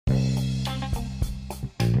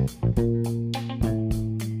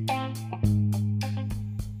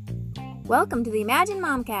Welcome to the Imagine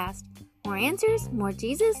Momcast. More answers, more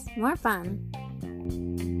Jesus, more fun.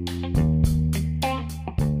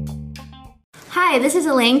 Hi, this is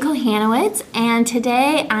Elaine Kohanowitz, and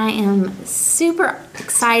today I am super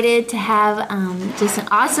excited to have just an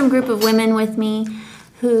awesome group of women with me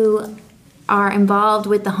who are involved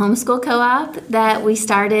with the homeschool co-op that we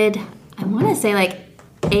started, I want to say like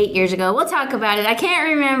 8 years ago. We'll talk about it. I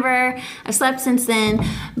can't remember. I've slept since then.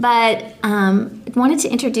 But I wanted to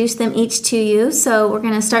introduce them each to you. So we're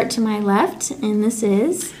going to start to my left, and this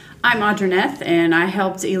is... I'm Audrey, and I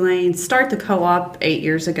helped Elaine start the co-op 8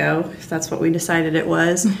 years ago, if that's what we decided it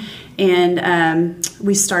was. And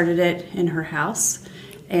we started it in her house.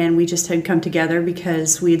 And we just had come together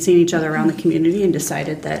because we had seen each other around the community and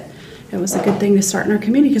decided that it was a good thing to start in our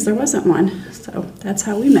community because there wasn't one. So that's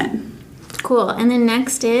how we met. Cool. And then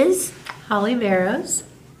next is Holly Barrows.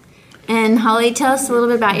 And Holly, tell us a little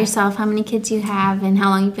bit about yourself, how many kids you have, and how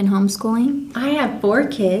long you've been homeschooling. I have 4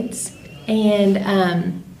 kids,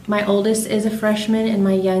 and my oldest is a freshman, and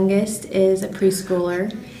my youngest is a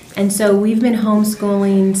preschooler. And so we've been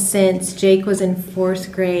homeschooling since Jake was in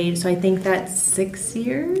 4th grade, so I think that's 6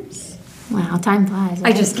 years. Wow, time flies.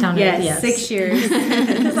 Right? I just counted. Yes, 6 years.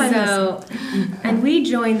 So, and we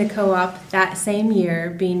joined the co-op that same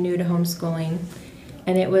year, being new to homeschooling,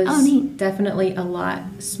 and it was definitely a lot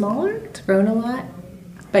smaller. It's grown a lot,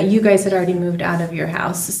 but you guys had already moved out of your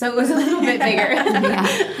house, so it was a little bit bigger.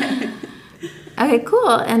 Yeah. Okay,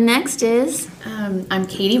 cool. And next is? I'm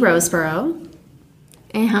Katie Roseborough.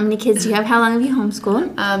 And how many kids do you have? How long have you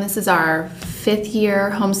homeschooled? This is our 5th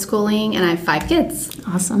year homeschooling, and I have 5 kids.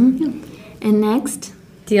 Awesome. Yeah. And next?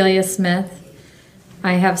 Delia Smith.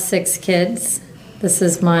 I have 6 kids. This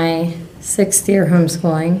is my 6th year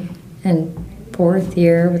homeschooling and 4th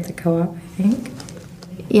year with the co-op, I think.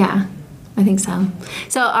 Yeah, I think so.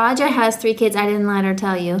 So Audra has 3 kids. I didn't let her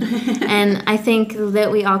tell you. And I think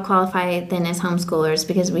that we all qualify then as homeschoolers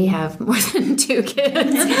because we have more than 2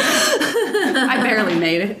 kids. I barely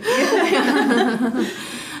made it.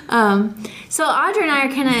 So Audra and I are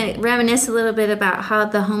kind of reminisce a little bit about how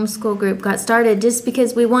the homeschool group got started, just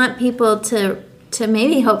because we want people to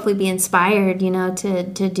maybe hopefully be inspired, to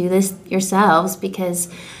do this yourselves, because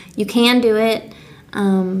you can do it.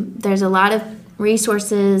 There's a lot of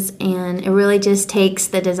resources, and it really just takes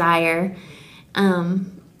the desire.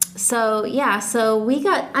 So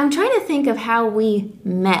I'm trying to think of how we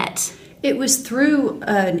met. It was through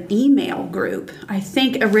an email group. I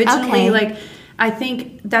think originally, I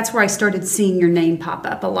think that's where I started seeing your name pop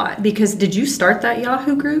up a lot. Because did you start that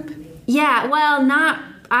Yahoo group? Yeah, well,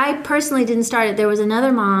 I personally didn't start it. There was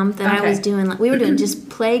another mom that I was doing. We were doing just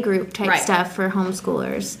play group type stuff for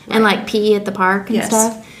homeschoolers, and like PE at the park and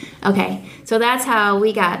stuff. Okay, so that's how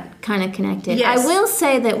we got kind of connected. Yes. I will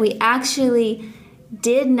say that we actually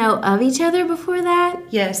did know of each other before that.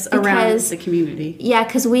 Yes, around the community. Yeah,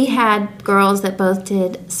 because we had girls that both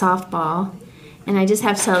did softball. And I just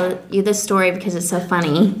have to tell you this story because it's so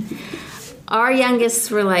funny. Our youngest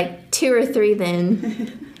were like 2 or 3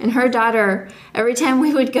 then. And her daughter, every time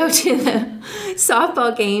we would go to the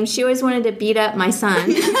softball game, she always wanted to beat up my son.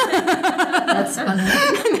 That's funny.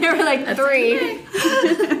 And they were like 3.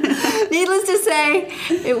 Needless to say,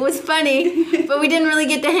 it was funny, but we didn't really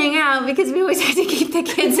get to hang out because we always had to keep the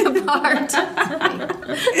kids apart.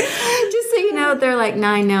 Just so you know, they're like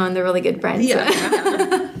 9 now and they're really good friends. Yeah.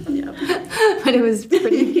 But it was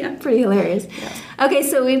pretty hilarious. Yeah. Okay,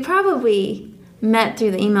 so we probably met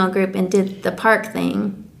through the email group and did the park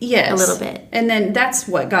thing a little bit. And then that's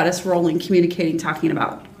what got us rolling, communicating, talking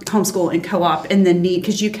about homeschool and co-op, and the need,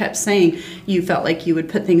 because you kept saying you felt like you would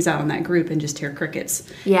put things out on that group and just hear crickets.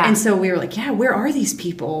 Yeah. And so we were like, where are these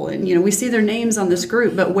people? And, we see their names on this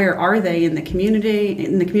group, but where are they in the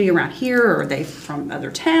community around here? Or are they from other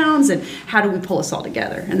towns? And how do we pull us all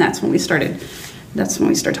together? And that's when we started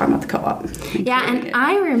talking about the co-op. Yeah, and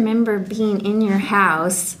I remember being in your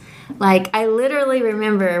house. Like, I literally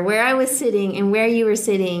remember where I was sitting and where you were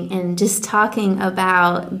sitting and just talking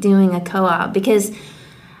about doing a co-op, because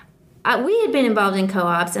we had been involved in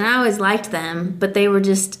co-ops and I always liked them, but they were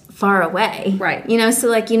just far away. Right. So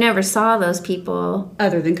like you never saw those people.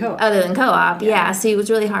 Other than co-op. Yeah. So it was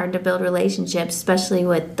really hard to build relationships, especially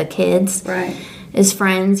with the kids. Right. As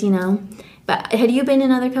friends, But had you been in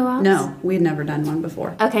other co-ops? No, we had never done one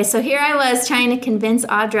before. Okay, so here I was trying to convince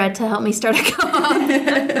Audra to help me start a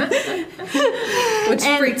co-op. Which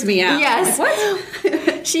freaked me out. Yes. Like,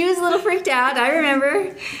 what? She was a little freaked out, I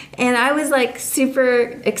remember. And I was like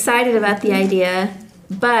super excited about the idea,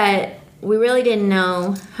 but we really didn't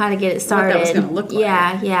know how to get it started. What that was going to look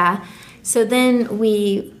like. Yeah. So then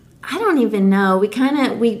I don't even know,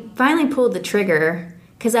 we finally pulled the trigger,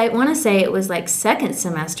 because I want to say it was like second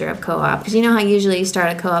semester of co-op, because you know how usually you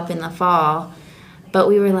start a co-op in the fall, but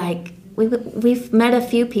we were like, we've met a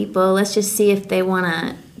few people, let's just see if they want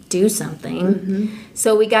to do something.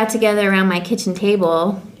 So we got together around my kitchen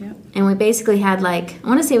table, and we basically had I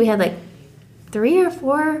want to say we had 3 or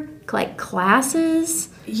 4 classes.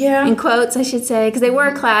 Yeah. In quotes, I should say, because they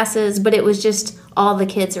were classes, but it was just all the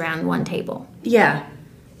kids around one table. Yeah.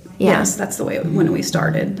 Yeah. Yes, that's the way when we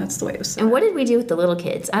started. That's the way it was set. And what did we do with the little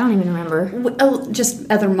kids? I don't even remember. Just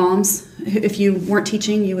other moms. If you weren't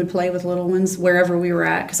teaching, you would play with little ones wherever we were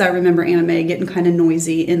at. Because I remember Anna Mae getting kind of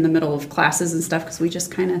noisy in the middle of classes and stuff. Because we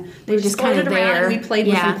just kind of They were just kind of there. And we played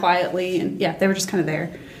with them quietly, and they were just kind of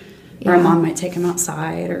there. Or a mom might take them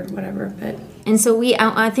outside or whatever. But and so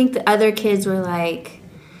I think the other kids were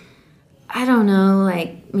I don't know,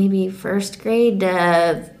 maybe first grade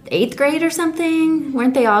to 8th grade or something.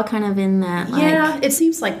 Weren't they all kind of in that? Yeah, it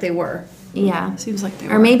seems like they were. Yeah, It seems like they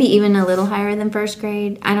were. or maybe even a little higher than first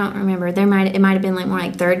grade. I don't remember. It might have been more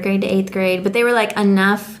 3rd grade to 8th grade, but they were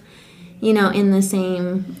enough, in the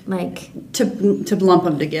same to lump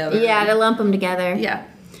them together. Yeah, to lump them together. Yeah.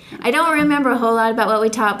 I don't remember a whole lot about what we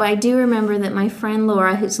taught, but I do remember that my friend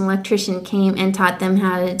Laura, who's an electrician, came and taught them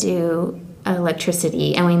how to do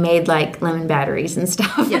electricity, and we made lemon batteries and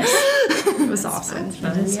stuff. Yes. It was awesome.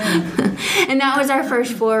 And that was our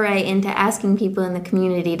first foray into asking people in the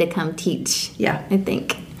community to come teach. Yeah. I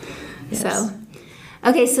think. Yes. So,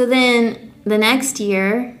 okay, so then the next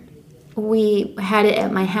year we had it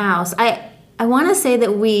at my house. I want to say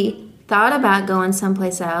that we thought about going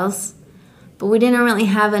someplace else, but we didn't really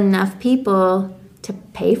have enough people to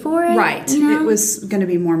pay for it. Right. It was going to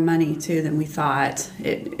be more money, too, than we thought.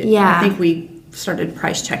 Yeah. I think we started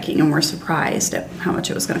price checking and were surprised at how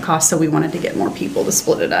much it was going to cost, so we wanted to get more people to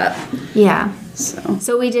split it up. Yeah.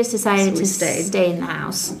 So we just decided to stayed. stay in the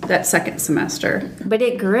house. That second semester. But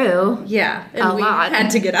it grew. Yeah. And A we lot.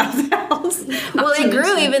 had to get out of the house. Well, it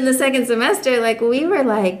grew even the second semester. We were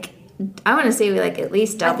I want to say we at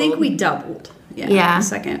least doubled. I think we doubled. Yeah. Yeah. The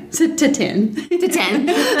second. To 10. to 10.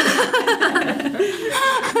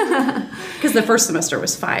 Because the first semester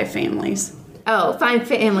was 5 families. Oh, 5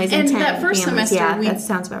 families and 10 that first families. semester, Yeah, that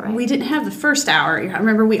sounds about right. We didn't have the first hour. I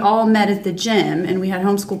remember we all met at the gym, and we had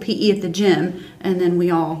homeschool PE at the gym, and then we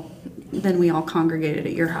all congregated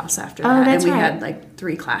at your house after that. That's and we right. had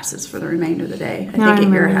 3 classes for the remainder of the day. I No, I think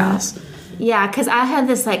at your remember that. house. Yeah, because I had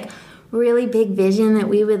this really big vision that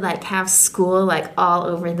we would have school all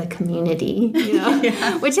over the community,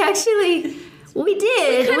 Yeah. which actually we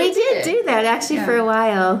did. We did do that actually for a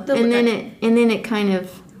while, and then it kind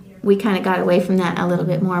of. We kind of got away from that a little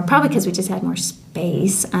bit more, probably because we just had more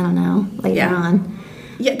space. I don't know, later on.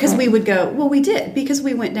 Yeah, because we would go, we did, because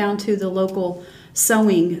we went down to the local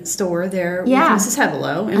sewing store there with Mrs.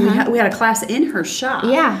 Hevelo, and we had a class in her shop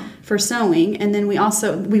for sewing, and then we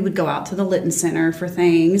would go out to the Litton Center for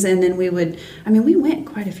things, and then we went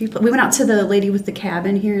quite a few places. We went out to the lady with the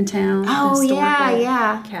cabin here in town. Oh,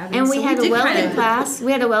 yeah. Cabin. And we So had a welding kind of- class.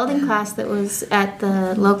 We had a welding class that was at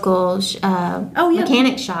the local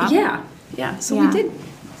mechanic shop. Yeah. So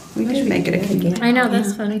we did make it a convenient. I know,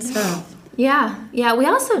 that's fun stuff. Yeah. We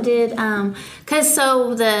also did, because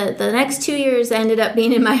the next 2 years ended up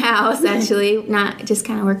being in my house, actually. Not just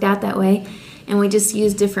kind of worked out that way. And we just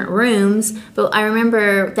used different rooms. But I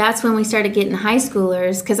remember that's when we started getting high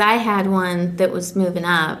schoolers, because I had one that was moving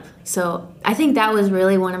up. So I think that was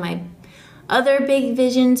really one of my other big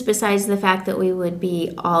visions, besides the fact that we would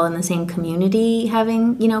be all in the same community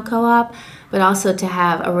having, co-op, but also to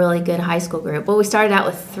have a really good high school group. Well, we started out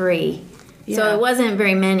with 3. So it wasn't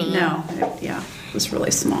very many. No, it was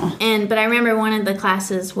really small. But I remember one of the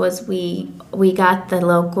classes was we got the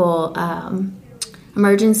local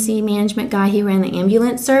emergency management guy. He ran the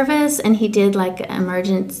ambulance service, and he did not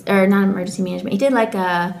emergency management. He did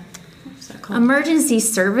a emergency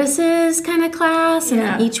services kind of class, and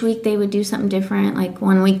then each week they would do something different.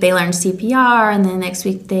 One week they learned CPR, and then next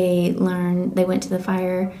week they went to the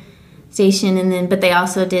fire station, but they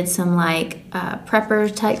also did some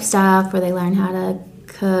prepper type stuff where they learned how to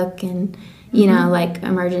cook and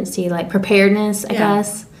emergency preparedness, I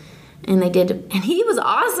guess. And they did, and he was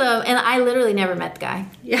awesome. And I literally never met the guy.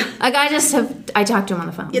 Yeah. I talked to him on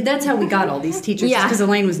the phone. Yeah, that's how we got all these teachers. Yeah. Because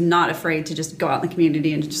Elaine was not afraid to just go out in the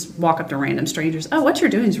community and just walk up to random strangers. Oh, what you're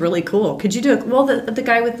doing is really cool. Could you do it? Well, the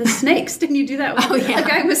guy with the snakes. Didn't you do that? A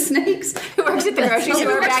guy with snakes. Who works at the grocery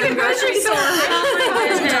store, back in grocery store.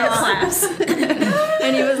 Class.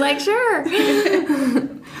 And he was like, sure.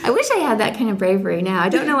 I wish I had that kind of bravery now. I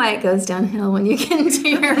don't know why it goes downhill when you get into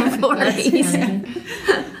your 40s.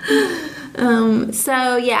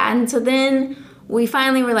 So yeah, and so then we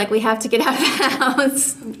finally were like, we have to get out of the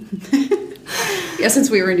house. Yeah, since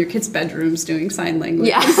we were in your kids' bedrooms doing sign language.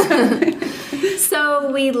 Yeah.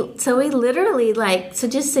 So we literally, like, so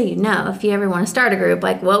just so you know, if you ever want to start a group,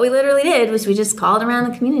 like what we literally did was we just called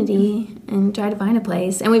around the community and tried to find a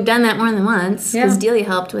place. And we've done that more than once because Delia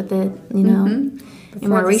helped with it, you know, in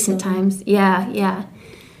more recent times. Yeah.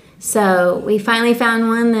 So we finally found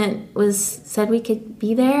one that said we could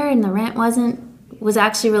be there, and the rent was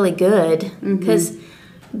actually really good because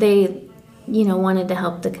they, you know, wanted to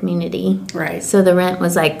help the community. Right. So the rent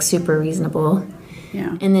was like super reasonable.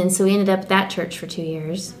 Yeah. And then so we ended up at that church for 2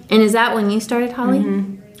 years. And is that when you started, Holly?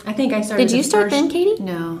 I think I started. Did you start then, Katie?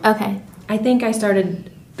 No. Okay. I think I started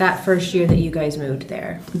that first year that you guys moved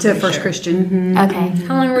there. To First Christian. Okay.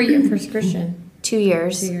 How long were you at First Christian? 2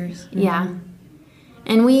 years. 2 years. Yeah.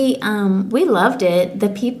 And we loved it. The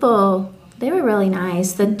people, they were really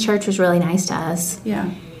nice. The church was really nice to us. Yeah.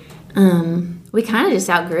 We kind of just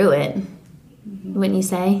outgrew it, wouldn't you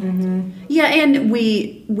say? Yeah, and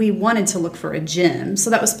we wanted to look for a gym, so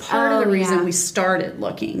that was part of the reason we started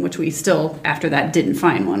looking, which we still, after that, didn't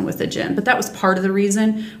find one with a gym. But that was part of the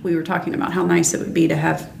reason we were talking about how nice it would be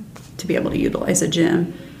to be able to utilize a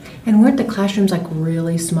gym. And weren't the classrooms like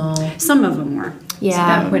really small? Some of them were. Yeah.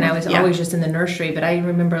 At that point, I was always just in the nursery, but I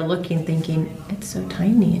remember looking, thinking, it's so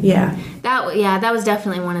tiny. in here." Yeah. That was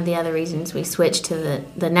definitely one of the other reasons we switched to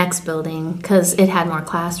the next building because it had more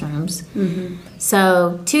classrooms.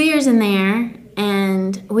 So 2 years in there,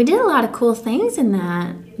 and we did a lot of cool things in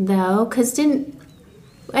that though. Because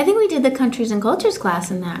I think we did the countries and cultures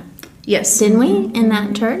class in that. Yes. Didn't we in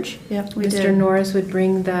that church? Yep, we Mr. did. Norris would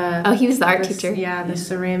bring the... Oh, he was the art teacher. Yeah, the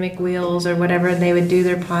ceramic wheels or whatever, and they would do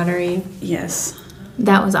their pottery. Yes.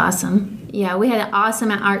 That was awesome. Yeah, we had an awesome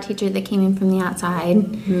art teacher that came in from the outside.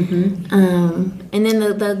 And then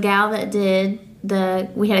the gal that did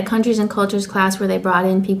we had a countries and cultures class where they brought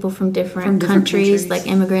in people from different countries, like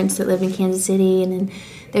immigrants that lived in Kansas City, and then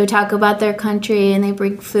they would talk about their country and they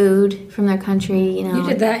bring food from their country. You know, You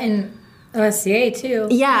did that in OSCA too.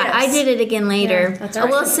 Yeah, Yes. I did it again later. that's I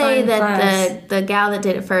will right. say Fun that class. the gal that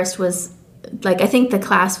did it first was, like, I think the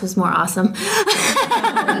class was more awesome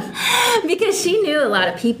because she knew a lot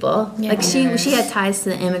of people. Like she had ties to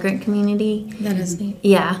the immigrant community. That is neat.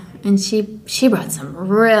 Yeah, and she brought some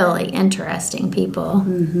really interesting people.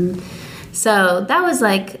 So that was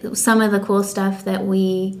like some of the cool stuff that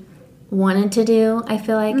we wanted to do, I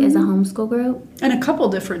feel like, as a homeschool group. And a couple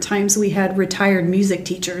different times we had retired music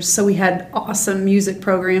teachers, so we had awesome music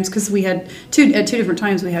programs because we had at two different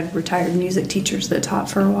times we had retired music teachers that taught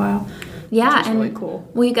for a while. Yeah, Which is and really cool.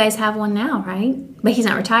 well, you guys have one now, right? But he's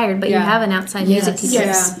not retired, but you have an outside music teacher.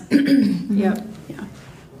 Yes. Yep.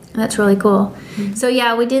 That's really cool. So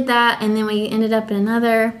yeah, we did that, and then we ended up in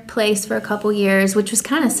another place for a couple years, which was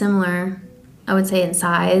kind of similar, I would say, in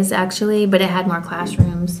size actually, but it had more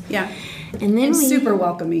classrooms. Yeah. And then And we super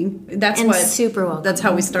welcoming. That's and what super welcoming. That's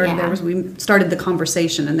how we started Yeah. there. Was we started the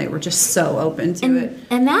conversation and they were just so open to it.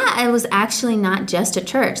 and that it was actually not just a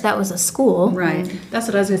church; that was a school. Right. That's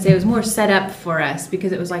what I was going to say. It was more set up for us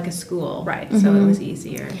because it was like a school. Right. So it was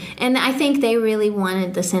easier. And I think they really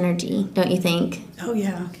wanted the synergy, don't you think, Oh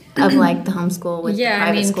yeah. of like the homeschool with the Yeah, I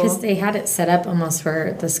private mean, school? because they had it set up almost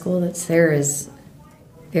where the school that's there is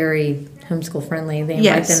very homeschool friendly. They invite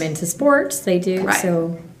Yes. them into sports. They do Right.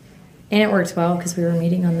 so, and it worked well because we were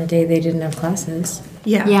meeting on the day they didn't have classes.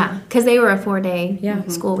 Yeah. Yeah, because they were a 4-day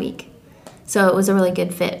school week, so it was a really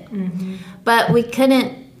good fit. But we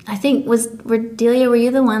couldn't. I think Delia, were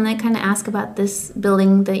you the one that kind of asked about this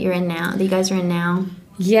building that you're in now? That you guys are in now?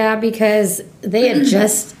 Yeah, because they had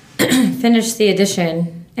just finished the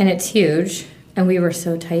addition, and it's huge, and we were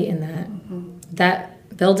so tight in that.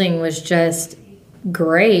 That building was just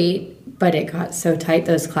great, but it got so tight,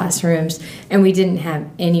 those classrooms, and we didn't have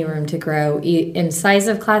any room to grow in size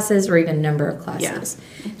of classes or even number of classes.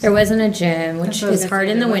 There wasn't a gym, which is hard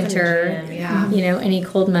in the winter. You know, any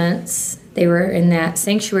cold months. They were in that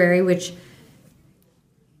sanctuary, which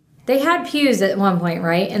they had pews at one point,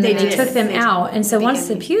 right? And then they did. took them out. And so once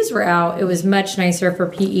the pews were out, it was much nicer for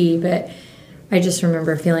PE, but I just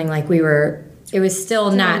remember feeling like it was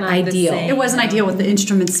still not not the ideal. same. It wasn't ideal with the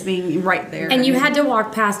instruments being right there. And you had to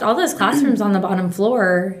walk past all those classrooms on the bottom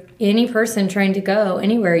floor. Any person trying to go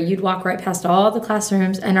anywhere, you'd walk right past all the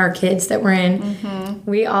classrooms. And our kids that were in,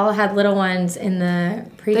 we all had little ones in the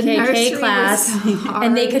pre-KK nursery class,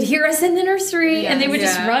 and they could hear us in the nursery, and they would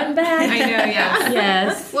just run back. I know, yeah.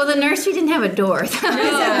 Yes. Well, the nursery didn't have a door.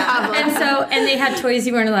 That was a problem. And they had toys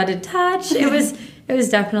you weren't allowed to touch. It was It was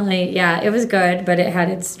definitely, it was good, but it had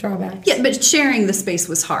its drawbacks. Yeah, but sharing the space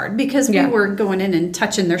was hard because we were going in and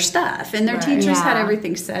touching their stuff, and their teachers had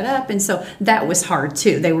everything set up, and so that was hard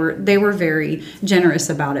too. They were very generous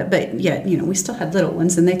about it, but yet, we still had little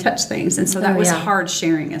ones and they touched things, and so that was hard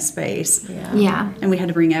sharing a space. Yeah. And we had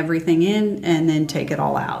to bring everything in and then take it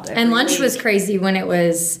all out. And lunch was crazy when it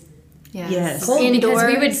was Yes. cold because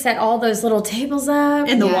we would set all those little tables up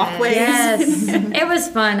in the walkways. Yes, it was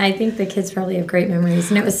fun. I think the kids probably have great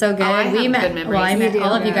memories, and it was so good. I we have met. good memories. Well, I met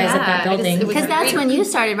all of you guys at that building. Because that's when you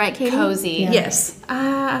started, right, Katie? Cozy. Yes.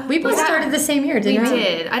 We both started the same year, didn't we? We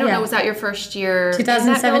did. I don't know. Was that your first year?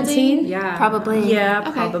 2017. Yeah. Probably. Yeah,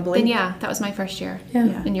 Okay. probably. Then that was my first year. Yeah.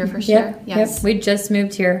 And your first year? Yep. Yes. Yep. We just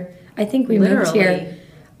moved here. I think we moved here.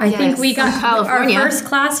 I think we got From California. our first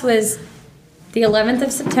class was the 11th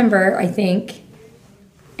of September, I think.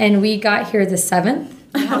 And we got here the 7th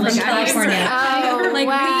from California. Oh, Like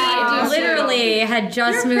wow. we literally had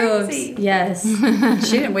just moved. Yes.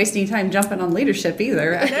 She didn't waste any time jumping on leadership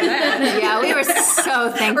either. After that. Yeah, we were so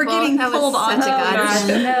thankful. We're getting That was pulled such onto a gosh.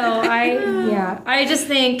 godsend. No, I just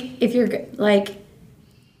think if you're like,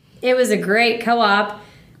 it was a great co-op,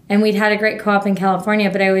 and we'd had a great co-op in California.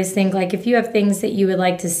 But I always think like if you have things that you would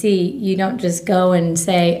like to see, you don't just go and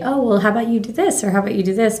say, oh well, how about you do this or how about you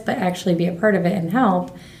do this, but actually be a part of it and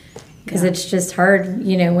help. Because it's just hard,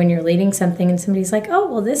 when you're leading something and somebody's like,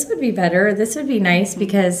 oh, well, this would be better, or this would be nice,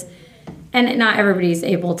 because, and not everybody's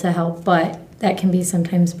able to help, but that can be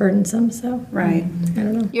sometimes burdensome, so. Right. I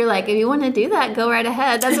don't know. You're like, if you want to do that, go right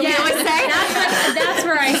ahead. That's what we always say. That's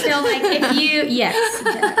where I feel like if you,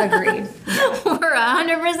 agreed. We're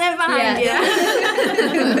 100% behind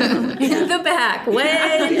you. In the back,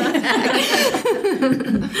 way in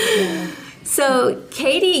the back. So,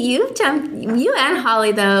 Katie, you and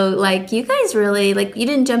Holly, though, like, you guys really, like, you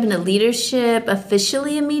didn't jump into leadership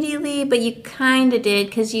officially immediately, but you kind of did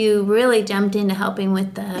because you really jumped into helping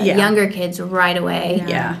with the younger kids right away.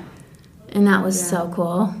 Yeah. And that was so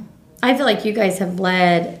cool. I feel like you guys have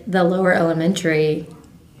led the lower elementary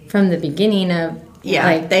from the beginning of,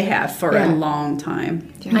 they have for a long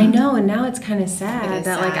time. I know, and now it's kind of sad is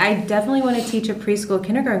that, sad. like, I definitely want to teach a preschool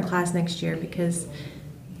kindergarten class next year because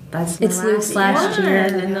that's It's Luke's last year.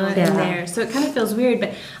 in there. So it kind of feels weird.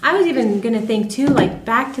 But I was even going to think, too, like,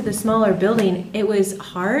 back to the smaller building, it was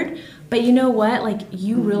hard. But you know what? Like,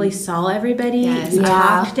 you really saw everybody. Yes. You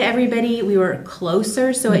talked to everybody. We were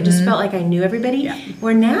closer, so it just felt like I knew everybody. Yeah.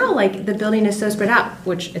 Where now, like, the building is so spread out,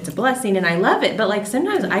 which it's a blessing, and I love it. But, like,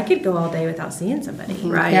 sometimes I could go all day without seeing somebody.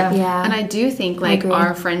 Right. Yeah. And I do think like agree.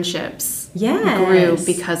 our friendships Yes. grew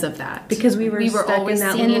because of that. Because we were stuck always in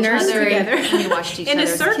that seeing little each other together. and we watched each in a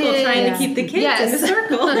other's circle, kids. trying to keep the kids in the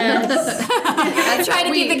circle. I tried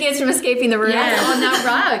to keep the kids from escaping the room. Yes, on that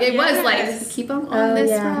rug. It was like, keep them on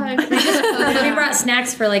this rug. we brought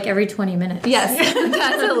snacks for like every 20 minutes. Yes,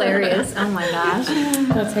 that's hilarious. Oh my gosh.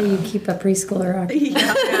 That's how you keep a preschooler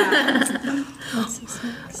occupied.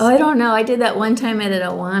 Oh, I don't know. I did that one time at an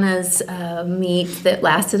Awana's meet that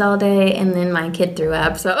lasted all day, and then my kid threw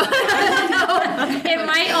up. So It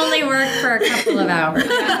might only work for a couple of hours.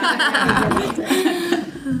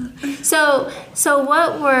 So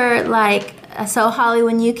what were like? So Holly,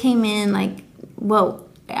 when you came in, like, well,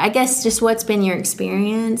 I guess just what's been your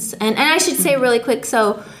experience? And I should say really quick.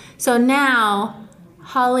 So now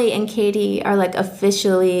Holly and Katie are like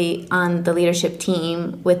officially on the leadership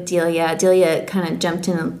team with Delia. Delia kind of jumped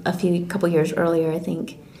in a couple years earlier, I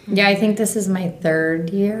think. Yeah, I think this is my third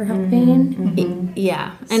year helping.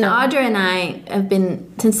 Yeah. And Audra and I have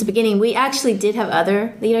been since the beginning. We actually did have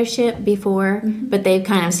other leadership before, but they've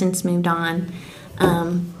kind of since moved on.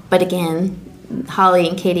 But again, Holly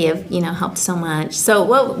and Katie have, helped so much. So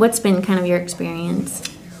what's been kind of your experience?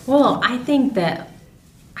 Well, I think that,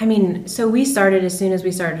 so we started as soon as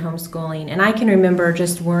we started homeschooling, and I can remember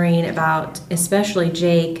just worrying about, especially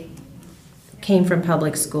Jake came from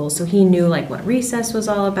public school, so he knew like what recess was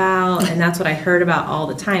all about, and that's what I heard about all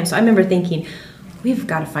the time. So I remember thinking, we've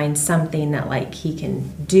got to find something that like he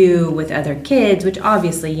can do with other kids, which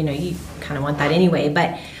obviously, you kind of want that anyway,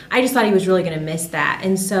 but I just thought he was really going to miss that.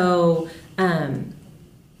 And so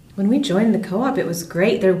when we joined the co-op, it was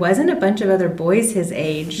great. There wasn't a bunch of other boys his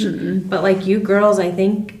age, but like you girls, I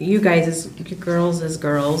think you guys as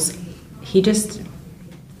girls, he just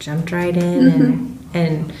jumped right in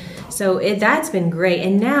and so that's been great.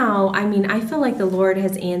 And now, I feel like the Lord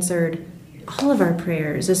has answered all of our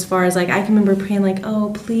prayers as far as like, I can remember praying like,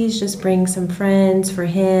 oh, please just bring some friends for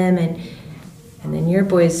him. And then your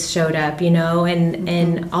boys showed up,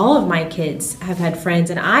 and all of my kids have had friends,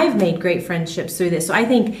 and I've made great friendships through this. So I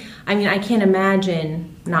think, I can't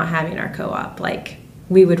imagine not having our co-op. Like,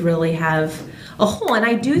 we would really have a whole. And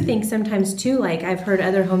I do think sometimes too, like I've heard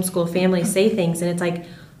other homeschool families say things, and it's like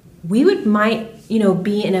we might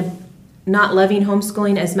be in a not loving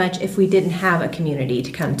homeschooling as much if we didn't have a community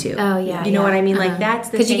to come to. Oh yeah, you know what I mean? Like that's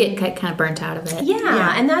the thing. Because you get kind of burnt out of it.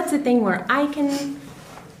 Yeah, and that's the thing where I can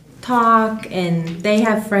talk and they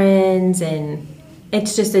have friends, and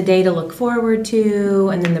it's just a day to look forward to,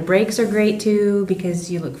 and then the breaks are great too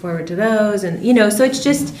because you look forward to those, and so it's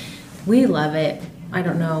just, we love it. I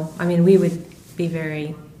don't know. I mean, we would be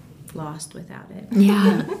very lost without it.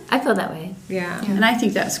 Yeah, I feel that way. Yeah. And I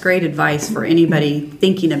think that's great advice for anybody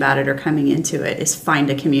thinking about it or coming into it, is find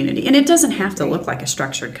a community. And it doesn't have to look like a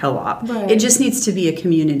structured co-op. Right. It just needs to be a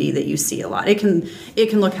community that you see a lot. It can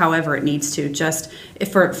look however it needs to, just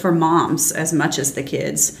for moms as much as the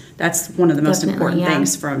kids. That's one of the most important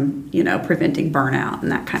things from, preventing burnout and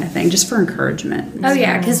that kind of thing, just for encouragement. Oh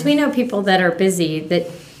yeah, because we know people that are busy that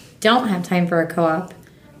don't have time for a co-op,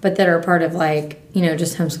 but that are part of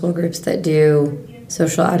just homeschool groups that do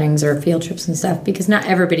social outings or field trips and stuff, because not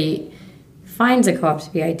everybody finds a co-op to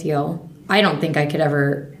be ideal. I don't think I could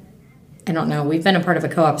ever, I don't know, we've been a part of a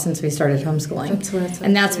co-op since we started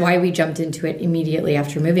homeschooling. That's why we jumped into it immediately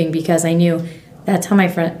after moving, because I knew that's how my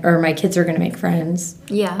kids are going to make friends.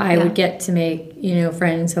 Yeah. I would get to make,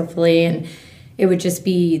 friends hopefully, and it would just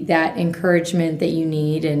be that encouragement that you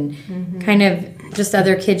need, and kind of just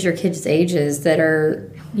other kids your kids' ages that are,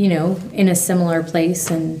 in a similar place,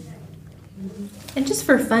 and just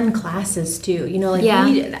for fun classes too,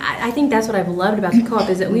 I think that's what I've loved about the co-op,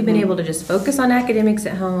 is that we've been able to just focus on academics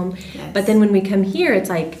at home, but then when we come here, it's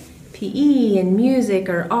like PE and music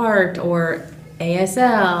or art or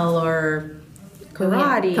ASL or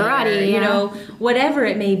karate, or, whatever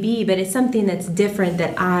it may be, but it's something that's different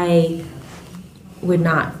that I would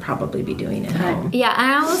not probably be doing at home. Yeah,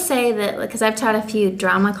 and I will say that, because I've taught a few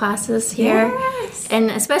drama classes here,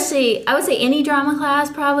 and especially, I would say any drama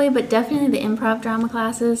class probably, but definitely the improv drama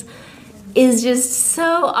classes is just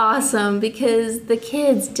so awesome, because the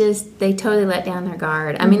kids they totally let down their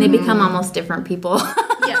guard. I mean, they become almost different people.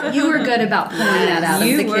 Yeah, you were good about pulling that out of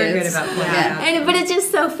the kids. You were good about pulling that out. But it's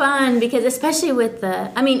just so fun, because especially with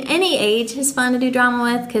any age is fun to do drama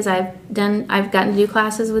with, because I've gotten to do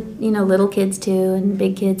classes with, little kids too and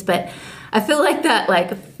big kids, but I feel like that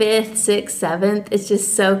 5th, 6th, 7th, it's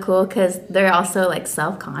just so cool, because they're also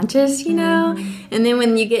self-conscious, and then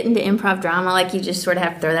when you get into improv drama, you just sort of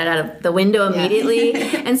have to throw that out of the window immediately,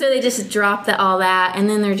 and so they just drop all that, and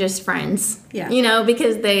then they're just friends,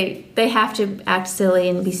 because they have to act silly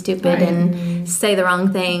and be stupid and say the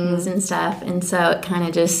wrong things and stuff, and so it kind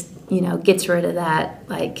of just, gets rid of that,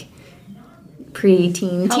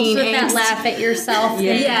 pre-teen, helps teen with angst. that laugh at yourself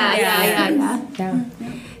thing. Yeah.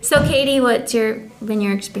 So, Katie, what's been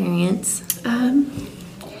your experience?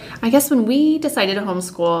 I guess when we decided to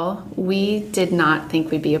homeschool, we did not think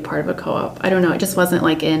we'd be a part of a co-op. I don't know. It just wasn't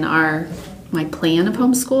in my plan of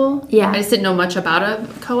homeschool. Yeah. I just didn't know much about a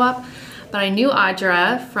co-op. But I knew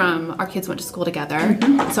Audra from our kids went to school together.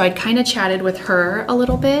 So I'd kind of chatted with her a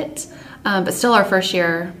little bit. But still our first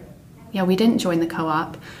year, we didn't join the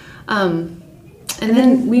co-op. And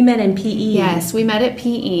then we met in PE. Yes, we met at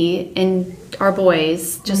PE, and our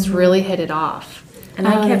boys just really hit it off. And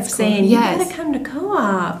I kept saying, you yes. gotta come to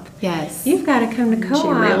co-op. Yes. You've got to come to co-op. She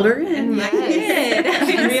reeled her in. And I did.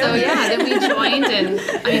 Then we joined,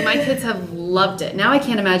 and my kids have loved it. Now I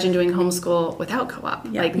can't imagine doing homeschool without co-op.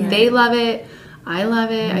 They love it. I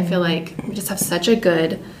love it. I feel like we just have such a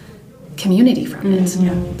good community from it.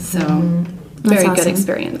 So, very awesome. good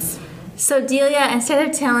experience. So, Delia, instead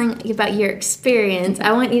of telling about your experience,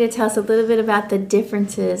 I want you to tell us a little bit about the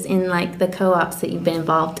differences in the co-ops that you've been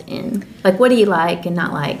involved in. What do you like and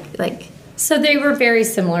not like? So they were very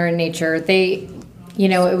similar in nature. They,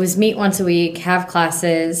 it was meet once a week, have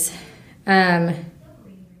classes. The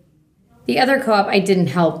other co-op, I didn't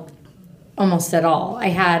help almost at all. I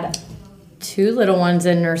had 2 little ones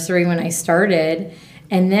in nursery when I started,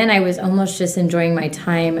 and then I was almost just enjoying my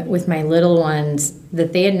time with my little ones,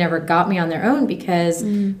 that they had never got me on their own, because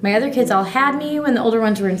my other kids all had me when the older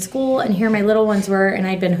ones were in school, and here my little ones were, and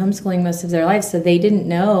I'd been homeschooling most of their lives, so they didn't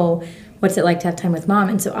know what's it like to have time with mom.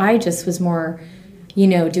 And so I just was more,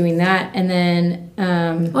 doing that. And then...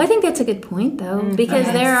 I think that's a good point, though, because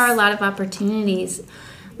there are a lot of opportunities.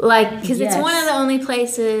 Because it's one of the only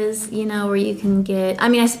places, where you can get...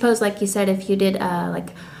 I suppose, like you said, if you did,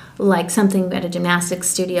 something at a gymnastics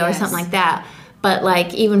studio or something like that. But,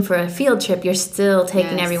 even for a field trip, you're still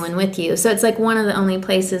taking everyone with you. So it's, one of the only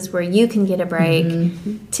places where you can get a break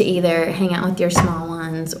to either hang out with your small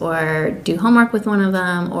ones or do homework with one of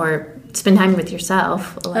them or spend time with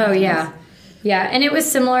yourself. Oh, yeah. Yeah, and it was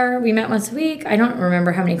similar. We met once a week. I don't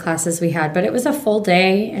remember how many classes we had, but it was a full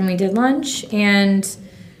day, and we did lunch. And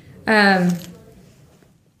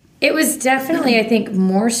it was definitely, I think,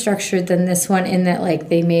 more structured than this one in that, like,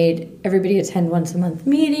 they made everybody attend once a month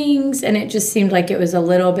meetings, and it just seemed like it was a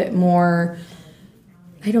little bit more,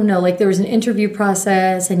 I don't know, like there was an interview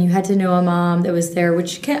process, and you had to know a mom that was there,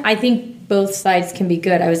 which I think both sides can be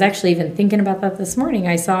good. I was actually even thinking about that this morning.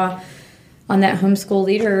 I saw on that homeschool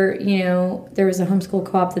leader, there was a homeschool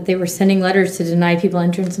co-op that they were sending letters to deny people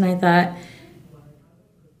entrance, and I thought,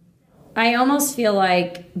 I almost feel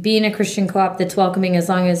like being a Christian co-op that's welcoming as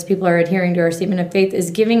long as people are adhering to our statement of faith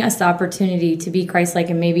is giving us the opportunity to be Christ-like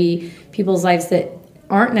in maybe people's lives that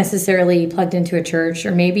aren't necessarily plugged into a church,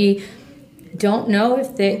 or maybe don't know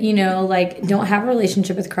if they, don't have a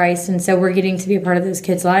relationship with Christ. And so we're getting to be a part of those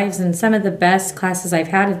kids' lives. And some of the best classes I've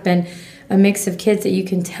had have been a mix of kids that you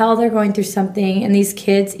can tell they're going through something. And these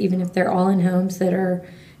kids, even if they're all in homes that are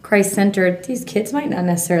Christ-centered, these kids might not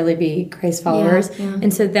necessarily be Christ followers. Yeah.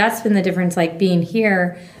 And so that's been the difference. Like being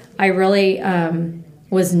here, I really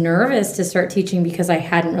was nervous to start teaching because I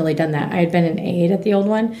hadn't really done that. I had been an aide at the old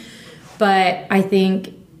one. But I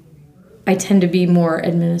think I tend to be more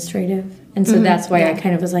administrative. And so that's why I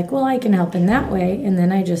kind of was like, well, I can help in that way. And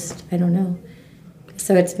then I don't know.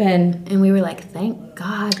 So it's been... And we were like, thank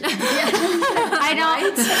God. I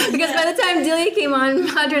don't... Because by the time Delia came on,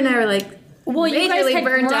 Audra and I were like, well, you guys really had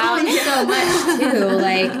burned out so much, too.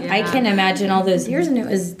 Like, I can imagine all those years, and it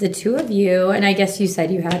was the two of you. And I guess you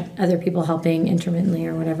said you had other people helping intermittently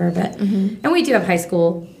or whatever. But and we do have high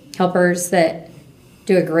school helpers that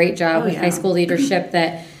do a great job with high school leadership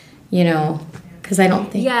that, because I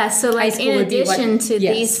don't think so like in addition to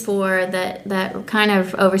these four that kind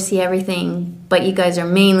of oversee everything, but you guys are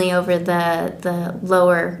mainly over the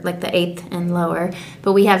lower, like the 8th and lower,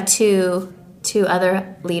 but we have two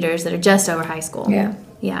other leaders that are just over high school. Yeah.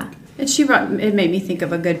 And it made me think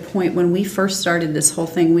of a good point. When we first started this whole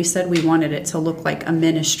thing, we said we wanted it to look like a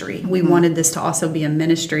ministry. We wanted this to also be a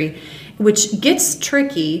ministry, which gets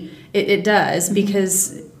tricky. It does,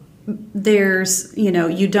 because there's,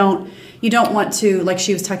 you don't want to, like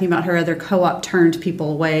she was talking about, her other co-op turned people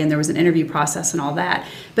away and there was an interview process and all that.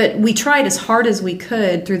 But we tried as hard as we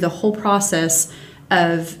could through the whole process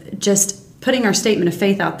of just putting our statement of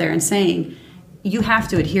faith out there and saying, you have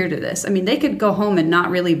to adhere to this. I mean, they could go home and not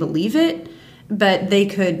really believe it, but they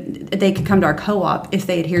could come to our co-op if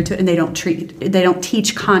they adhere to it and they don't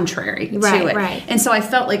teach contrary to it. Right. And so I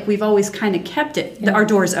felt like we've always kind of kept it, our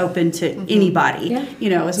doors open to anybody,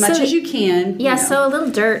 as much as you can. Yeah, so a little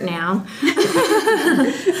dirt now.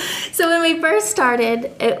 So when we first started,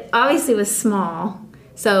 it obviously was small,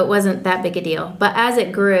 so it wasn't that big a deal. But as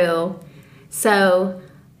it grew, so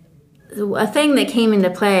a thing that came into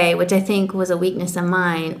play, which I think was a weakness of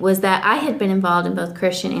mine, was that I had been involved in both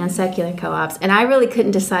Christian and secular co-ops, and I really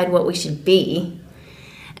couldn't decide what we should be.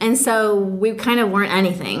 And so we kind of weren't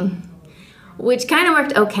anything, which kind of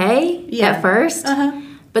worked okay at first.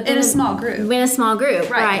 But then in a small group.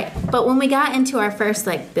 Right. But when we got into our first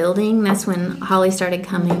building, that's when Holly started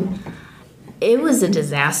coming. It was a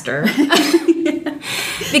disaster.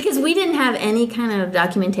 Because we didn't have any kind of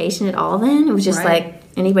documentation at all then. It was just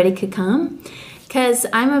anybody could come. Because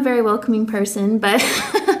I'm a very welcoming person, but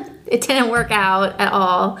it didn't work out at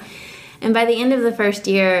all. And by the end of the first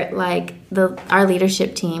year, our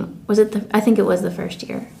leadership team, I think it was the first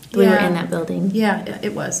year we were in that building. Yeah,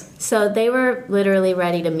 it was. So they were literally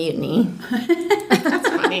ready to mutiny. That's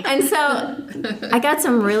funny. And so I got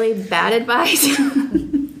some really bad advice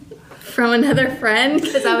from another friend,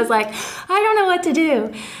 because I was like, I don't know what to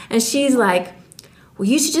do. And she's like, well,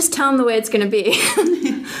 you should just tell them the way it's going to be.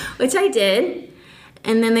 Which I did.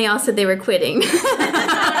 And then they all said they were quitting. Which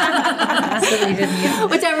I'm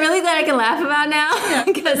really glad I can laugh about now,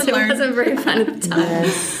 because it wasn't very fun at the time.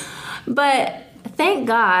 Yes. But thank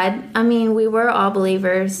God, I mean, we were all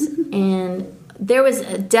believers, and there was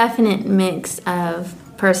a definite mix of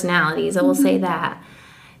personalities, I will say that.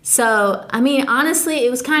 So, I mean, honestly, it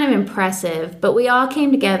was kind of impressive, but we all came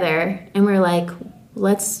together and we were like,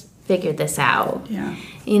 let's figure this out. Yeah.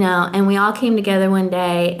 And we all came together one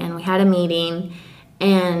day and we had a meeting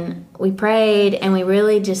and we prayed and we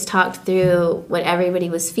really just talked through what everybody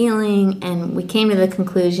was feeling, and we came to the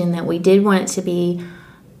conclusion that we did want it to be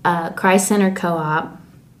a Christ-centered co-op.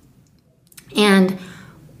 And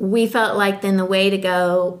we felt like then the way to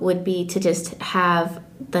go would be to just have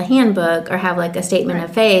the handbook or have a statement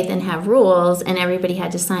of faith and have rules, and everybody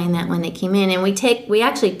had to sign that when they came in. And we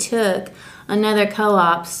actually took another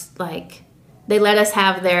co-op's, they let us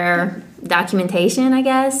have their documentation, I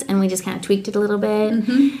guess, and we just kind of tweaked it a little bit.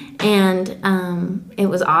 And it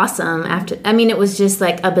was awesome it was just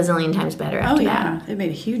like a bazillion times better after that. It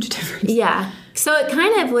made a huge difference. Yeah. So it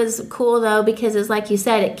kind of was cool though, because it's like you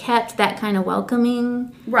said, it kept that kind of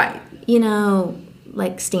welcoming, right,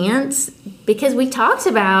 like stance, because we talked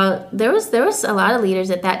about there was a lot of leaders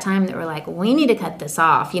at that time that were like, we need to cut this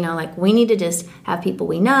off, like we need to just have people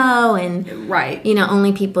we know and right,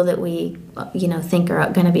 only people that we think are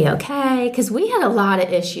going to be okay, because we had a lot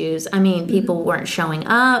of issues. I mean, people weren't showing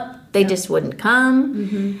up. They just wouldn't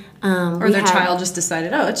come. Or their child just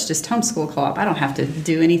decided, it's just homeschool co-op. I don't have to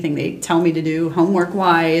do anything they tell me to do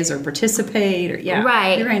homework-wise or participate.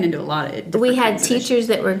 Right. We ran into a lot of different We had kinds of teachers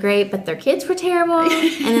that were great, but their kids were terrible. And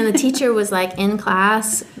then the teacher was like in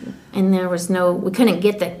class, and we couldn't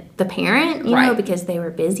get the parent, because they were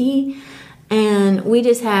busy. And we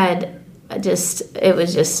just had it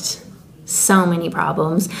was just so many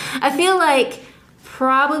problems. I feel like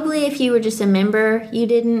probably if you were just a member,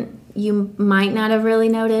 you might not have really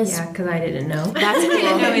noticed. Yeah, because I didn't know. That's cool. I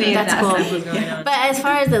didn't know any That's of that cool. stuff was going on. But as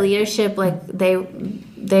far as the leadership, like they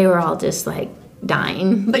were all just like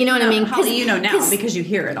dying. But you know what I mean? Holly, now because you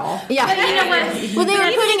hear it all. Yeah. But you know what? Well, they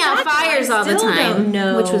were putting out fires all the time,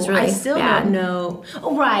 which was really I still bad. don't know.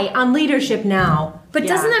 Oh, right, on leadership now. But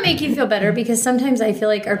doesn't that make you feel better? Because sometimes I feel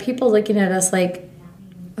like, are people looking at us like,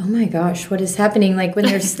 oh my gosh, what is happening? Like when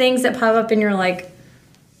there's things that pop up and you're like,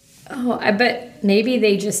 oh, I bet maybe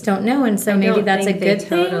they just don't know, and so maybe that's a good thing.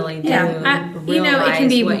 Totally do. Yeah, it can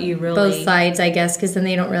be both sides, I guess, because then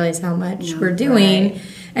they don't realize how much we're doing,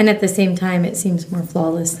 and at the same time, it seems more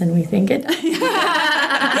flawless than we think it.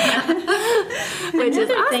 Which is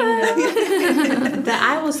awesome. That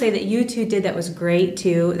I will say that you two did that was great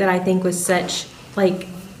too. That I think was such like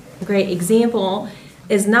great example.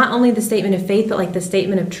 Is not only the statement of faith, but like the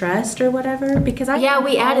statement of trust or whatever. Because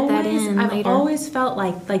we added that in I've later. always felt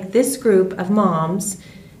like this group of moms,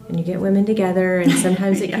 and you get women together, and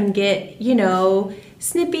sometimes it can get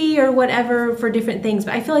snippy or whatever for different things.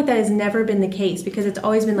 But I feel like that has never been the case, because it's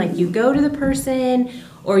always been like you go to the person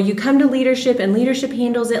or you come to leadership and leadership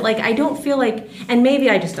handles it. Like I don't feel like, and maybe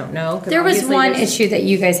I just don't know. There was one issue that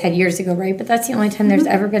you guys had years ago, right? But that's the only time there's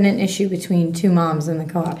ever been an issue between two moms in the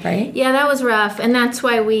co-op, right? Yeah, that was rough, and that's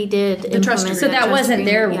why we did the trust agreement. So that wasn't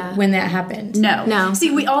there when that happened. No.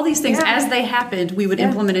 See, all these things as they happened, we would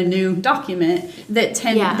implement a new document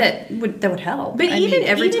that would help. But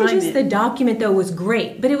every time just the document though was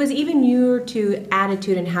great. But it was even your two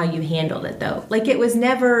attitude and how you handled it though. Like it was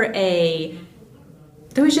never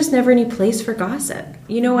there was just never any place for gossip.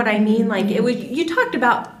 You know what I mean? Like it was, you talked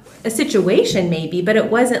about a situation maybe, but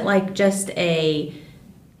it wasn't like just I've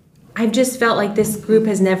just felt like this group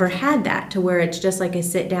has never had that, to where it's just like a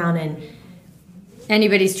sit down and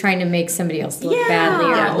anybody's trying to make somebody else look badly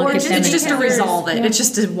or look at them. It's just to resolve it. It's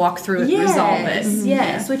just to walk through it and resolve it.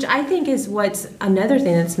 Yes, which I think is what's another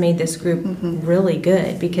thing that's made this group really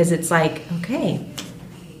good, because it's like, okay,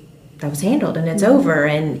 that was handled and it's over,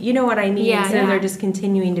 and you know what I mean? Yeah, Instead of there just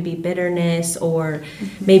continuing to be bitterness, or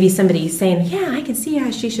maybe somebody saying, yeah, I can see how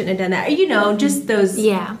she shouldn't have done that. Just those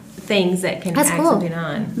things that can add something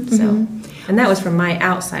on. So, and that was from my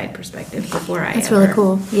outside perspective before I really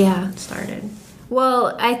cool. Yeah. started.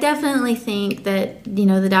 Well, I definitely think that,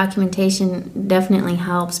 the documentation definitely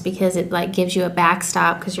helps, because it like gives you a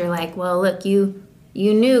backstop, because you're like, well, look, you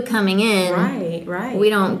knew coming in. Right. We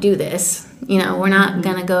don't do this. We're not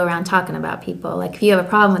going to go around talking about people. Like if you have a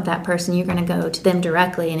problem with that person, you're going to go to them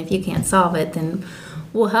directly, and if you can't solve it, then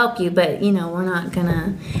we'll help you, but we're not going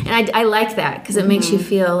to. And I like that, because it makes you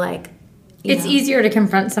feel like it's easier to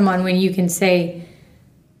confront someone when you can say,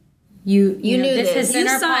 You knew this. Has been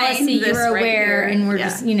our policy. You were aware, and we're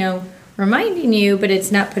just reminding you. But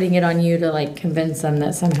it's not putting it on you to like convince them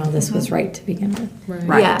that somehow this was right to begin with.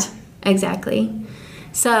 Right. Yeah, exactly.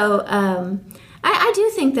 So I do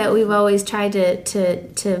think that we've always tried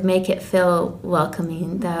to make it feel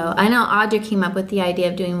welcoming. Though I know Audrey came up with the idea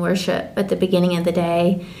of doing worship at the beginning of the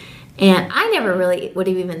day. And I never really would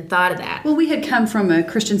have even thought of that. Well, we had come from a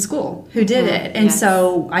Christian school who did it. And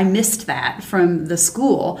so I missed that from the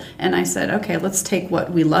school. And I said, okay, let's take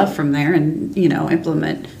what we love from there and,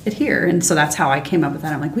 implement it here. And so that's how I came up with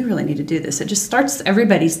that. I'm like, we really need to do this. It just starts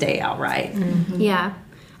everybody's day out right. Mm-hmm. Yeah.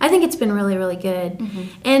 I think it's been really, really good. Mm-hmm.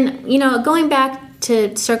 And, going back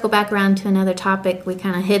to circle back around to another topic we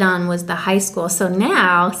kind of hit on was the high school.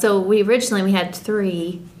 So we originally had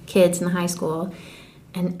 3 kids in the high school.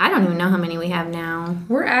 And I don't even know how many we have now.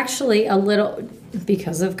 We're actually a little,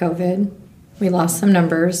 because of COVID, we lost some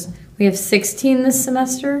numbers. We have 16 this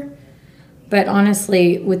semester. But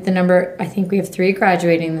honestly, with the number, I think we have 3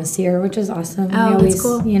 graduating this year, which is awesome. Oh, that's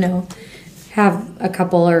cool. have a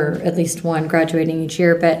couple or at least one graduating each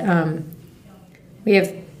year, but we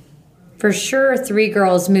have for sure 3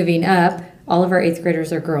 girls moving up. All of our 8th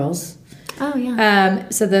graders are girls. Oh, yeah.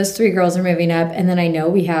 So those 3 girls are moving up, and then I know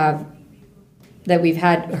we've heard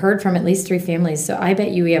from at least 3 families. So I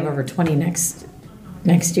bet you we have over 20 next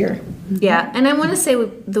year. Yeah, and I want to say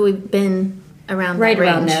that we've been around Right that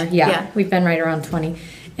around range. there, yeah. We've been right around 20.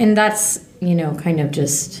 And that's, kind of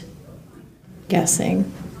just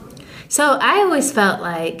guessing. So I always felt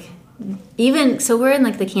like, so we're in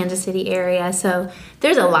like the Kansas City area, so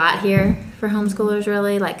there's a lot here for homeschoolers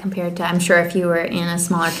really, like compared to, I'm sure if you were in a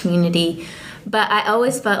smaller community. But I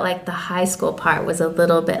always felt like the high school part was a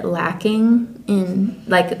little bit lacking in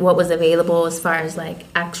like what was available as far as like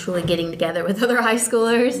actually getting together with other high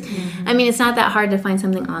schoolers. Mm-hmm. I mean, it's not that hard to find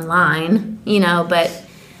something online,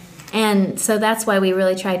 and so that's why we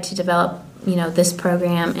really tried to develop, this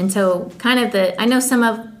program. And so I know some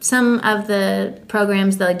of the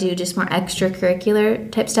programs they'll do just more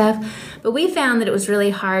extracurricular type stuff, but we found that it was really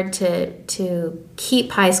hard to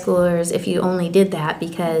keep high schoolers if you only did that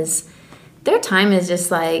because their time is just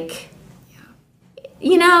like,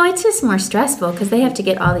 it's just more stressful because they have to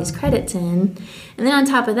get all these credits in. And then on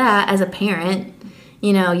top of that, as a parent,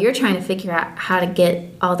 you're trying to figure out how to get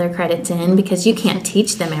all their credits in because you can't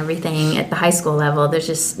teach them everything at the high school level. There's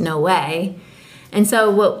just no way. And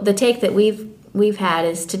so the take that we've had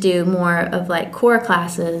is to do more of like core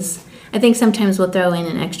classes. I think sometimes we'll throw in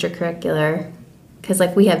an extracurricular because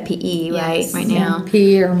like we have PE, right now.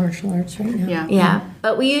 PE or martial arts right now. Yeah.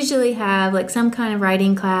 But we usually have like some kind of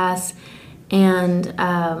writing class and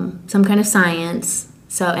some kind of science,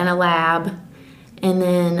 and a lab. And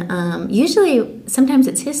then usually sometimes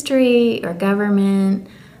it's history or government.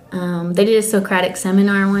 They did a Socratic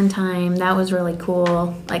seminar one time. That was really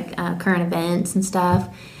cool, like current events and stuff.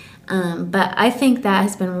 But I think that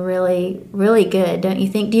has been really, really good, don't you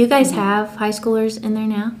think? Do you guys have high schoolers in there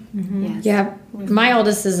now? Mm-hmm. Yes. Yeah. My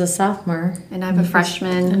oldest is a sophomore. And I have a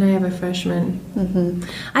freshman. And I have a freshman. Mm-hmm.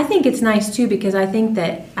 I think it's nice, too, because I think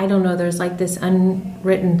that, I don't know, there's like this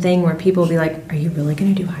unwritten thing where people will be like, are you really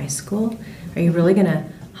going to do high school? Are you really going to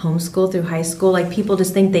homeschool through high school? Like, people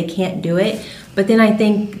just think they can't do it. But then I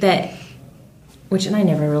think that, I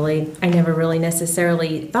never really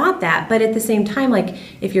necessarily thought that. But at the same time, like,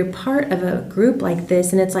 if you're part of a group like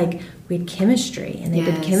this, and it's like, we had chemistry, and they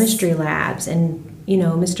did chemistry labs, and,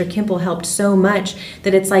 Mr. Kimple helped so much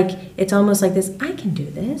that it's like, it's almost like this, I can do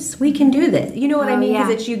this, we can do this. You know what I mean?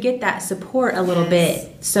 Because you get that support a little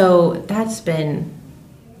bit. So that's been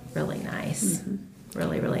really nice. Mm-hmm.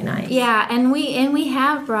 Really, really nice. Yeah, and we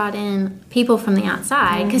have brought in people from the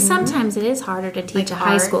outside because sometimes it is harder to teach a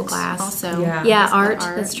high school class. Also, art.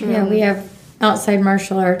 That's true. Yeah, we have outside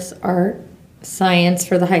martial arts, art, science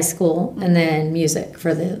for the high school, and then music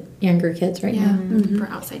for the younger kids right now. Mm-hmm. For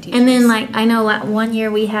outside teachers. And then, I know one year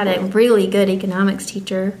we had a really good economics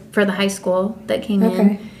teacher for the high school that came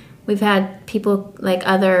in. We've had people like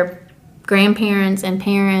other grandparents and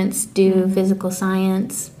parents do physical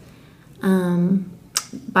science.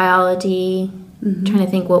 Biology, trying to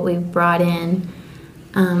think what we've brought in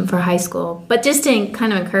for high school. But just to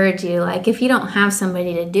kind of encourage you, like if you don't have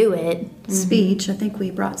somebody to do it. Speech, I think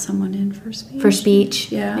we brought someone in for speech. For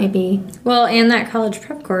speech, yeah. Maybe. Well, and that college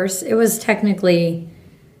prep course, it was technically,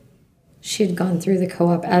 she had gone through the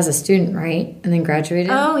co-op as a student, right? And then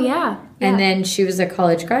graduated. Oh, yeah. And then she was a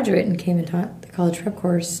college graduate and came and taught the college prep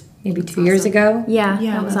course maybe 2 years ago. Yeah,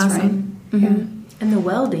 that was awesome. Right. Yeah. And the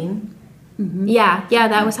welding. Mm-hmm. Yeah,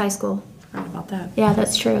 that was high school. Forgot about that. Yeah,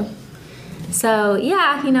 that's true. So,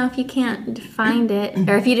 if you can't find it,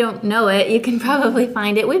 or if you don't know it, you can probably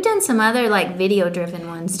find it. We've done some other, video-driven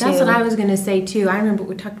ones, too. That's what I was going to say, too. I remember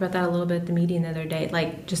we talked about that a little bit at the meeting the other day,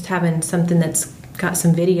 like just having something that's got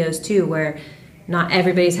some videos, too, where not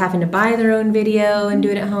everybody's having to buy their own video and do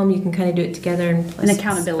it at home. You can kind of do it together. And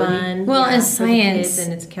accountability. It's fun. Well, and for the science. kids,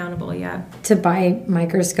 and it's accountable, To buy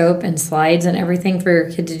microscope and slides and everything for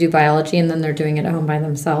your kid to do biology, and then they're doing it at home by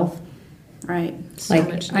themselves. Right. I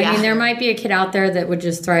mean, there might be a kid out there that would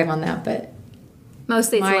just thrive on that, but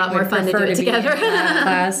mostly it's a lot more fun to do it together.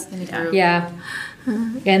 Class. Yeah.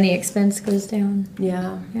 And the expense goes down.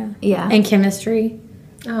 Yeah. And chemistry.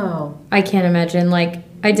 Oh. I can't imagine.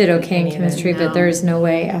 I did okay in chemistry, but there's no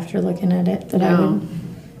way after looking at it that I would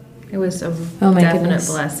It was a my definite goodness.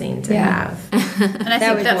 blessing to Yeah. have. And I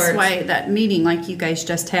think was that's worth. why that meeting like you guys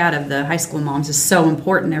just had of the high school moms is so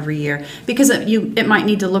important every year, because it might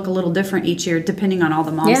need to look a little different each year depending on all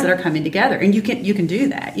the moms Yeah. that are coming together. And you can do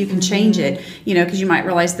that. You can change it, because you might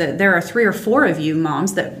realize that there are 3 or 4 of you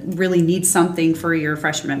moms that really need something for your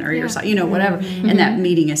freshman or your whatever. And that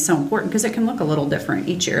meeting is so important because it can look a little different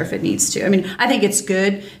each year if it needs to. I mean, I think it's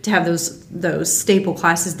good to have those staple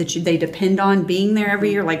classes that they depend on being there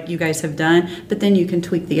every year, like you guys have done. But then you can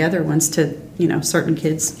tweak the other ones to certain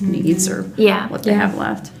kids' needs or what they have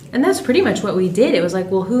left. And that's pretty much what we did. It was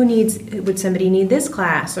like, well, would somebody need this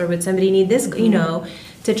class or would somebody need this,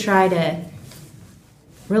 to try to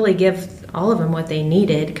really give all of them what they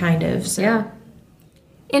needed, kind of. So. Yeah.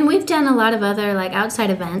 And we've done a lot of other like outside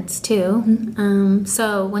events too.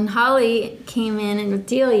 So when Holly came in and with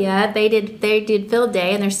Delia, they did field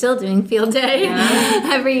day, and they're still doing field day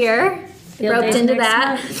every year. Roped days into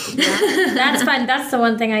next that. That's fun. That's the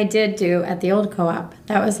one thing I did do at the old co-op.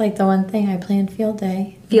 That was like the one thing I planned field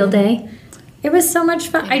day. Field day. It was so much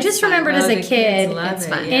fun. I just remembered as a the kids kid love It's it,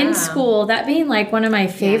 fun. in yeah. school that being like one of my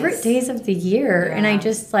favorite Yes. days of the year. And I Yeah.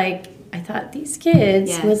 just I thought these kids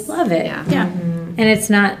Yes. would love it. Yeah. Yeah. And it's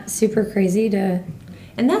not super crazy to.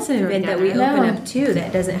 And that's an event that we together. open No. up too.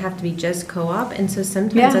 That doesn't have to be just co-op, and so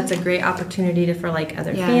sometimes Yeah. that's a great opportunity for like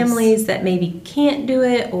other Yes. families that maybe can't do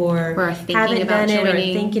it or Or are thinking haven't about done it or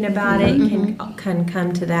joining. thinking about it can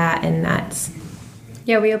come to that, and that's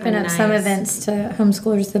Yeah, we open up some Nice. events to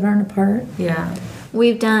homeschoolers that aren't a part. yeah.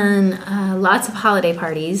 We've done lots of holiday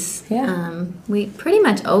parties. Yeah. We pretty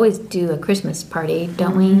much always do a Christmas party,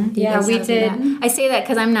 don't we? Do you Yeah, guys we still do did. that? I say that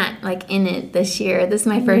because I'm not like in it this year. This is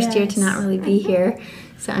my first year to Yes. not really be here,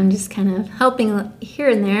 so I'm just kind of helping here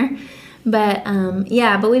and there. But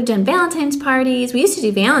but we've done Valentine's parties. We used to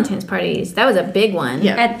do Valentine's parties. That was a big one.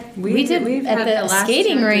 Yeah. We did we've at had the the last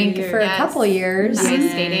skating 2 or 3 rink years. for a Yes. couple years.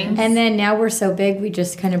 Ice skating. And then now we're so big, we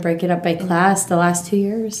just kind of break it up by class the last 2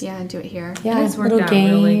 years. Yeah, do it here. Yeah, It's worked little out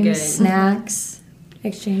games, really good. snacks,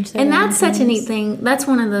 exchange. And that's such a things. neat thing. That's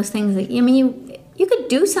one of those things that you could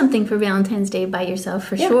do something for Valentine's Day by yourself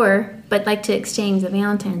for Yeah. sure, but like to exchange the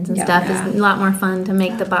Valentines and Yeah. stuff is a lot more fun to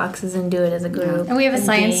make the boxes and do it as a group. And we have a And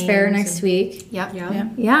science fair games next week. Yep.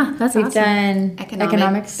 Yeah, that's We've awesome. done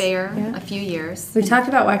Economics fair Yeah. a few years. We've talked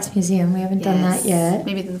about Wax Museum. We haven't done Yes. that yet.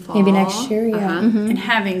 Maybe in the fall. Maybe next year, yeah. Uh-huh. And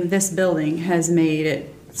having this building has made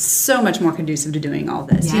it so much more conducive to doing all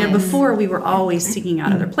this. Yes. Before we were always seeking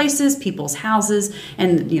out other places, people's houses,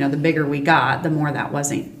 and the bigger we got, the more that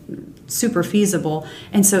wasn't super feasible.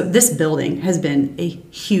 And so this building has been a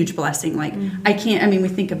huge blessing. Like we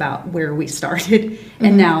think about where we started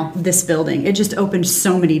and now this building, it just opened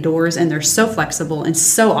so many doors, and they're so flexible and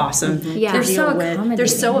so awesome Yeah. to They're deal so with. They're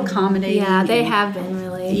so accommodating. Yeah, they and- have been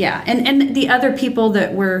really. yeah, and the other people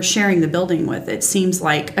that we're sharing the building with, it seems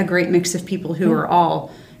like a great mix of people who are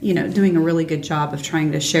all, doing a really good job of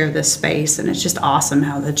trying to share this space, and it's just awesome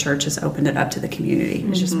how the church has opened it up to the community.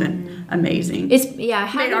 It's just been amazing. It's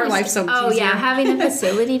having our a- life so much Oh easier. yeah, having a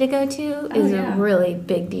facility to go to is a really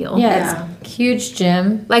big deal. Yeah, it's huge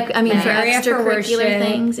gym. Like for area for extracurricular worship.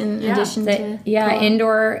 things in addition to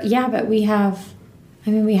Indoor. Yeah, but we have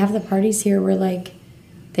the parties here where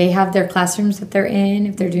they have their classrooms that they're in.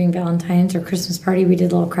 If they're doing Valentine's or Christmas party, we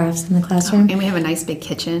did little crafts in the classroom. And we have a nice big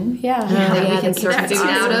kitchen. Yeah. That yeah, we can the serve kitchen's food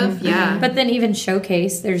out awesome. of. Yeah. But then even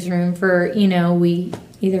showcase, there's room for, we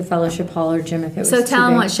either fellowship hall or gym if it was So too tell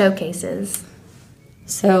them big. what showcase is.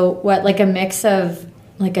 So what, like a mix of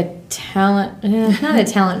like a talent, not a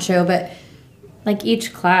talent show, but like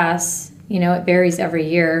each class, it varies every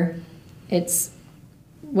year. It's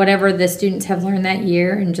whatever the students have learned that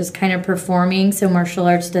year and just kind of performing. So martial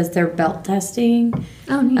arts does their belt testing.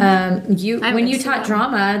 Oh, neat. When you missed taught that.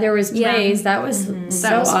 drama, there was Yeah. plays. That was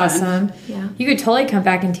so was fun. awesome. Yeah. You could totally come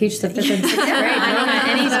back and teach the 5th and 6th grade drama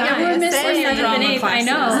anytime. We're missing Same 7th and drama 8th. I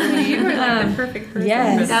know. classes. You were like the perfect person.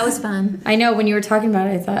 Yes. That was fun. I know when you were talking about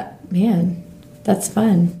it, I thought, man, that's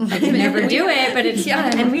fun. I could never do it, but it's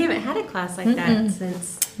fun. And we haven't had a class like that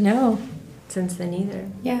No, since then either.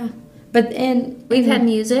 yeah. But We've had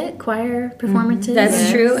music, choir performances.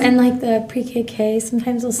 that's true. And like the pre-KK,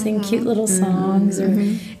 sometimes they'll sing cute little songs.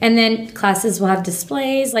 And then classes will have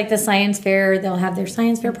displays, like the science fair. They'll have their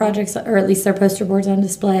science fair projects, or at least their poster boards on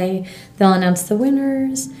display. They'll announce the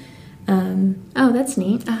winners. Oh, that's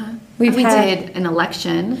neat. We did an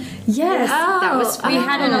election. Yes. That was fun. We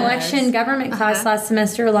had an election government class last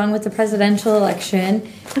semester along with the presidential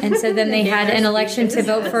election. And so then they had an election to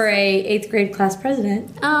vote for a 8th grade class president.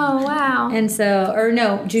 Oh, wow. And so, or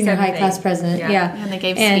no, junior high class president. Yeah. And they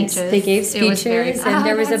gave and speeches. They gave speeches. And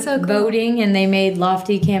there was a voting, and they made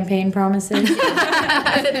lofty campaign promises.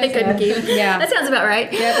 They couldn't keep. Yeah. That sounds about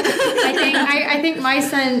right. Yep. I think my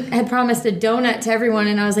son had promised a donut to everyone,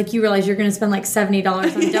 and I was like, "You realize you're going to spend like $70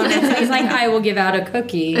 on donuts?" And he's like, "I will give out a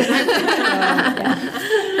cookie."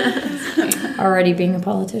 Already being a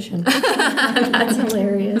politician. That's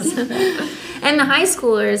hilarious. And the high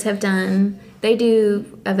schoolers they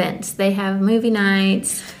do events. They have movie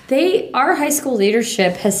nights. Our high school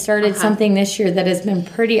leadership has started something this year that has been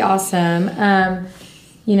pretty awesome.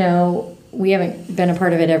 We haven't been a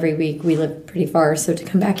part of it every week. We live pretty far, so to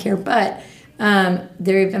come back here. But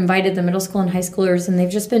they've invited the middle school and high schoolers, and they've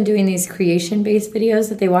just been doing these creation-based videos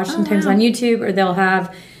that they watch sometimes on YouTube, or they'll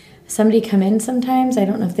have somebody come in sometimes. I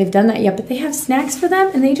don't know if they've done that yet, but they have snacks for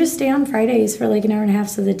them, and they just stay on Fridays for like an hour and a half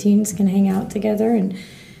so the teens can hang out together. And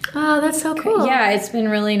oh, that's so cool. Yeah, it's been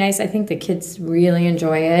really nice. I think the kids really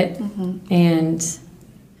enjoy it. And...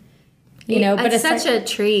 but it's such a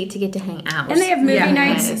treat to get to hang out. And they have movie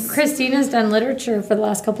nights. Christina's done literature for the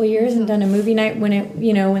last couple of years and done a movie night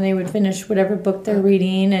when they would finish whatever book they're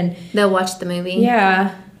reading, and they'll watch the movie.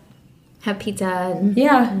 Yeah. Have pizza. And,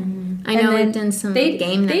 I know we've done some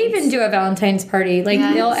game nights. They even do a Valentine's party. Like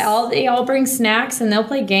they all bring snacks and they'll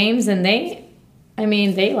play games, and they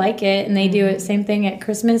like it, and they do it same thing at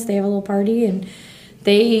Christmas. They have a little party, and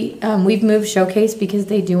we've moved Showcase because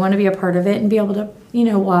they do want to be a part of it and be able to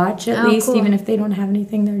watch at least, cool. Even if they don't have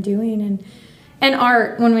anything they're doing. And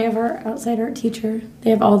art, when we have our outside art teacher, they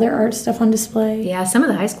have all their art stuff on display. Yeah, some of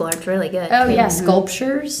the high school art's really good. Oh yeah,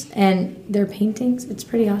 sculptures and their paintings. It's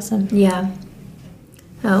pretty awesome. Yeah.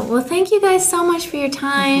 Oh, well, thank you guys so much for your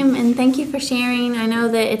time, and thank you for sharing. I know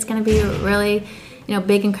that it's going to be a really,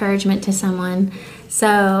 big encouragement to someone.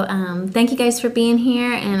 So thank you guys for being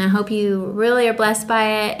here, and I hope you really are blessed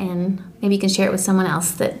by it, and maybe you can share it with someone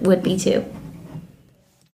else that would be too.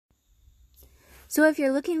 So if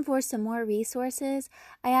you're looking for some more resources,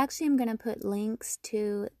 I actually am going to put links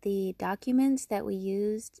to the documents that we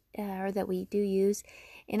used, or that we do use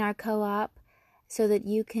in our co-op, so that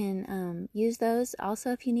you can use those.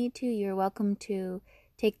 Also, if you need to, you're welcome to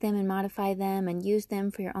take them and modify them and use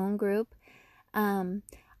them for your own group.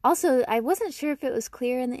 Also, I wasn't sure if it was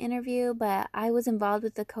clear in the interview, but I was involved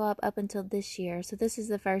with the co-op up until this year. So this is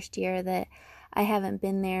the first year that I haven't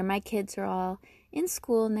been there. My kids are all in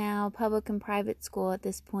school now, public and private school at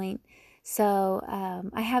this point. So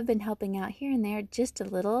I have been helping out here and there just a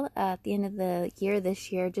little at the end of the year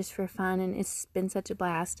this year, just for fun, and it's been such a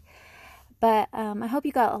blast. But I hope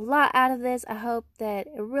you got a lot out of this. I hope that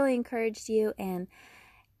it really encouraged you, and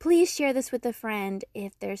please share this with a friend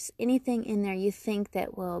if there's anything in there you think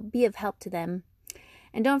that will be of help to them.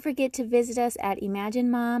 And don't forget to visit us at Imagine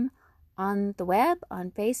Mom on the web, on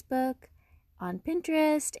Facebook, on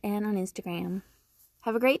Pinterest, and on Instagram.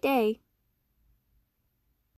 Have a great day.